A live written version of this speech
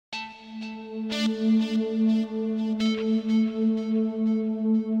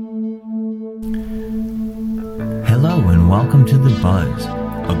welcome to The Buzz,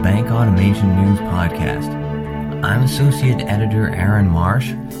 a bank automation news podcast. I'm Associate Editor Aaron Marsh,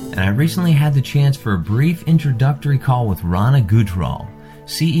 and I recently had the chance for a brief introductory call with Rana Gujral,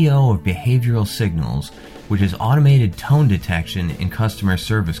 CEO of Behavioral Signals, which is automated tone detection in customer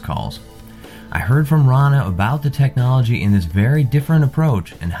service calls. I heard from Rana about the technology in this very different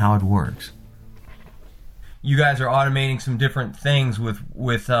approach and how it works. You guys are automating some different things with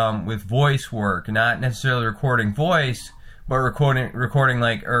voice work, not necessarily recording voice, but recording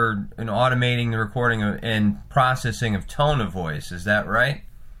like and automating the recording and processing of tone of voice. Is that right?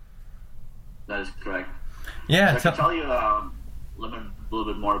 That is correct. Yeah. So I can tell you a little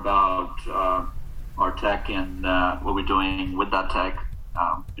bit more about our tech and what we're doing with that tech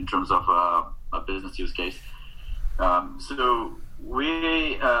in terms of a business use case. So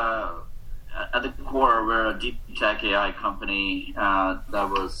we. At the core, we're a deep tech AI company that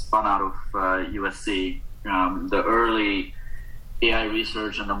was spun out of USC. The early AI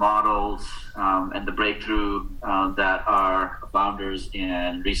research and the models and the breakthrough that our founders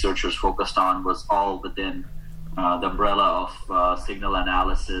and researchers focused on was all within the umbrella of signal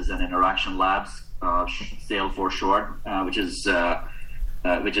analysis and interaction labs, SAIL for short, which is part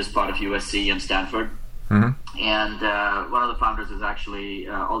of USC and Stanford. Mm-hmm. And one of the founders is actually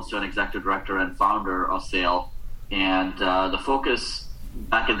also an executive director and founder of SAIL. And the focus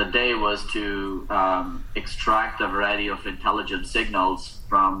back in the day was to extract a variety of intelligent signals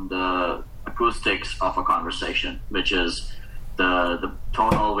from the acoustics of a conversation, which is the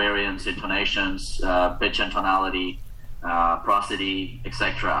tonal variance, intonations, pitch and tonality, prosody,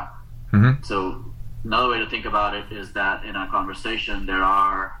 etc. Mm-hmm. So another way to think about it is that in a conversation there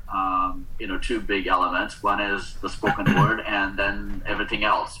are two big elements. One is the spoken word, and then everything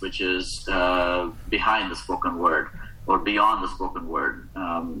else, which is behind the spoken word or beyond the spoken word,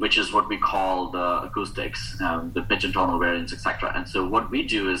 which is what we call the acoustics, the pitch and tonal variance, etc. And so what we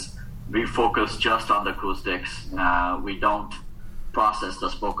do is we focus just on the acoustics. We don't process the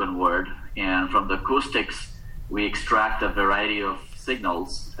spoken word, and from the acoustics we extract a variety of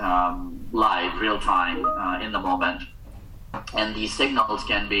signals live, real time, in the moment. And these signals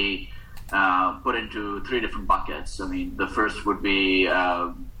can be put into three different buckets. I mean, the first would be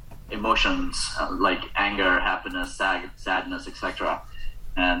emotions like anger, happiness, sadness, etc.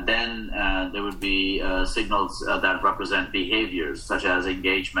 And then there would be signals that represent behaviors such as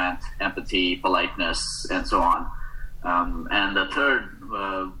engagement, empathy, politeness, and so on. And the third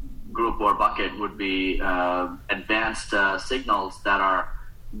group or bucket would be advanced signals that are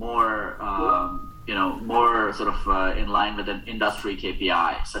more more sort of in line with an industry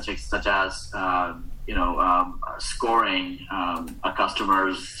KPI, such as scoring a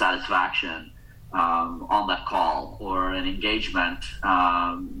customer's satisfaction on that call, or an engagement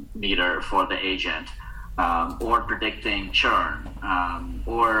meter for the agent, or predicting churn,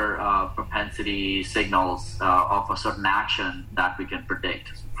 or propensity signals of a certain action that we can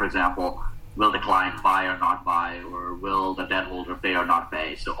predict. For example, will the client buy or not buy, or will the debt holder pay or not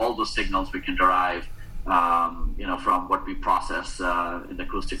pay? So all those signals we can derive, from what we process in the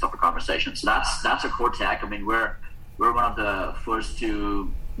acoustics of a conversation. So that's a core tech. I mean, we're one of the first to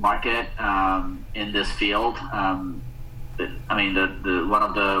market in this field. I mean, the one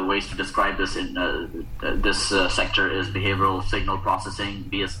of the ways to describe this in this sector is behavioral signal processing,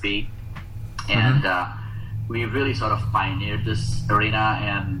 BSP, and we really sort of pioneered this arena,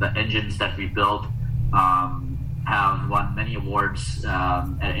 and the engines that we built have won many awards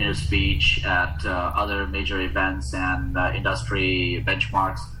at InterSpeech, at other major events and industry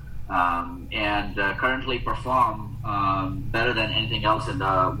benchmarks, and currently perform better than anything else in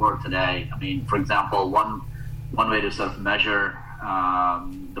the world today. I mean, for example, one way to sort of measure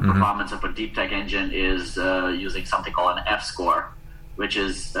the performance of a deep tech engine is using something called an F-score, which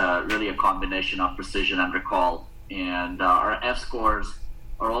is really a combination of precision and recall. And our F-scores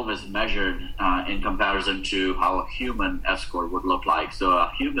are always measured in comparison to how a human F-score would look like. So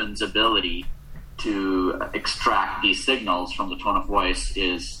a human's ability to extract these signals from the tone of voice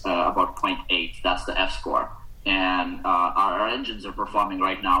is about 0.8. That's the F-score. And our engines are performing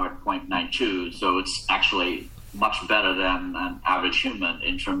right now at 0.92. So it's actually much better than an average human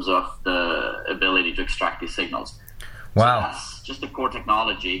in terms of the ability to extract these signals. Wow. So that's just the core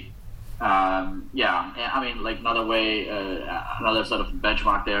technology. I mean, like another sort of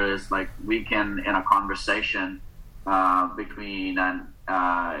benchmark there is like we can, in a conversation between an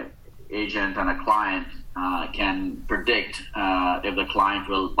agent and a client, can predict if the client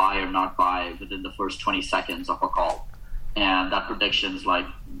will buy or not buy within the first 20 seconds of a call. And that prediction is like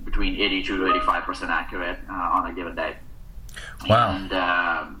between 82 to 85% accurate on a given day. Wow. And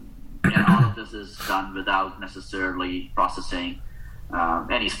And all of this is done without necessarily processing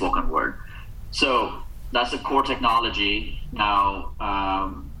any spoken word. So that's the core technology. Now,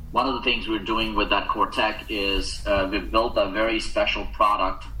 one of the things we're doing with that core tech is we've built a very special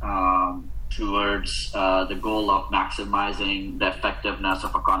product towards the goal of maximizing the effectiveness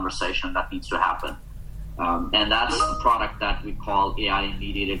of a conversation that needs to happen. And that's the product that we call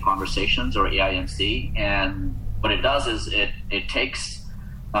AI-mediated conversations, or AIMC. And what it does is it takes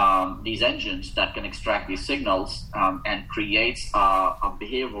these engines that can extract these signals and creates a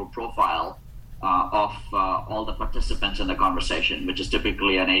behavioral profile of all the participants in the conversation, which is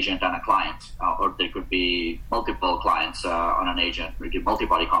typically an agent and a client, or there could be multiple clients on an agent. We do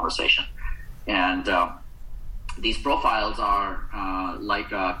multi-party conversation. And these profiles are like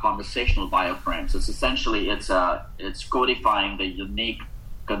conversational wireframes. It's essentially it's codifying the unique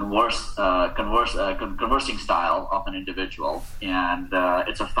conversing style of an individual, and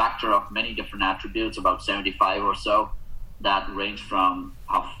it's a factor of many different attributes, about 75 or so, that range from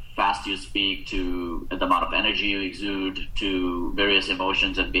how fast you speak to the amount of energy you exude to various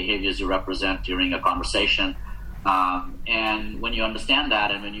emotions and behaviors you represent during a conversation. And when you understand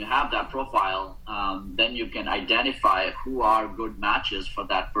that, and when you have that profile, then you can identify who are good matches for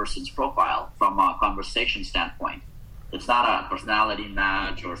that person's profile from a conversation standpoint. It's not a personality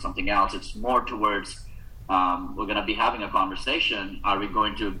match or something else. It's more towards we're going to be having a conversation. Are we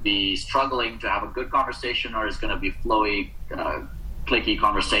going to be struggling to have a good conversation, or is it going to be flowy, clicky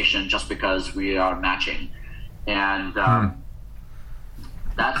conversation just because we are matching? And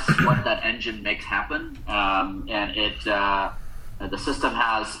that's what that engine makes happen. And the system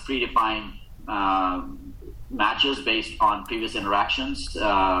has predefined matches based on previous interactions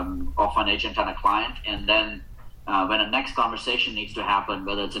of an agent and a client. And then when a next conversation needs to happen,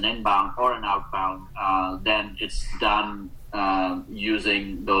 whether it's an inbound or an outbound, then it's done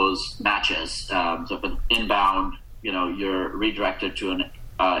using those matches. So if an inbound, you're redirected to an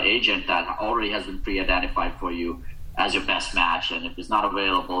agent that already has been pre-identified for you as your best match, and if it's not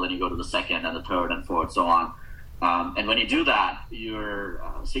available, then you go to the second and the third and fourth, so on. And when you do that, you're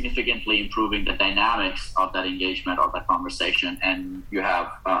significantly improving the dynamics of that engagement or that conversation, and you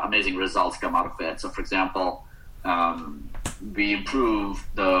have amazing results come out of it. So, for example, we improve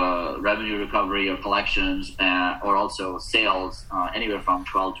the revenue recovery or collections or also sales anywhere from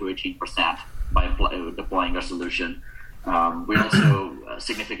 12 to 18% by deploying our solution. We also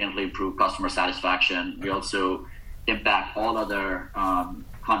significantly improve customer satisfaction. We also impact all other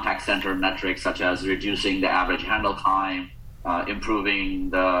contact center metrics, such as reducing the average handle time, improving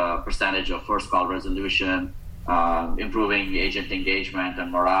the percentage of first call resolution, improving agent engagement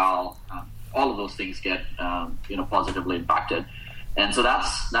and morale. All of those things get positively impacted. And so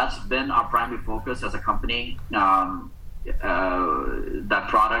that's been our primary focus as a company. That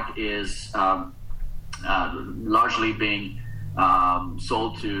product is largely being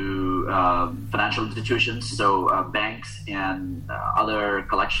sold to financial institutions, so banks and other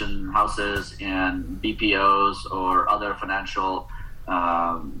collection houses and BPOs or other financial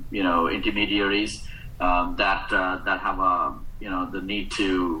intermediaries that have the need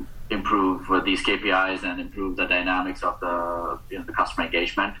to improve these KPIs and improve the dynamics of the customer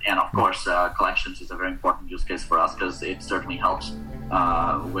engagement. And of course, collections is a very important use case for us because it certainly helps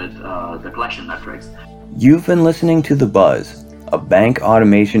with the collection metrics. You've been listening to The Buzz, a bank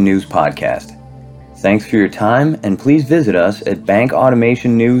automation news podcast. Thanks for your time, and please visit us at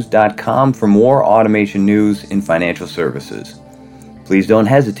bankautomationnews.com for more automation news in financial services. Please don't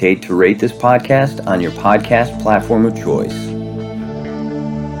hesitate to rate this podcast on your podcast platform of choice.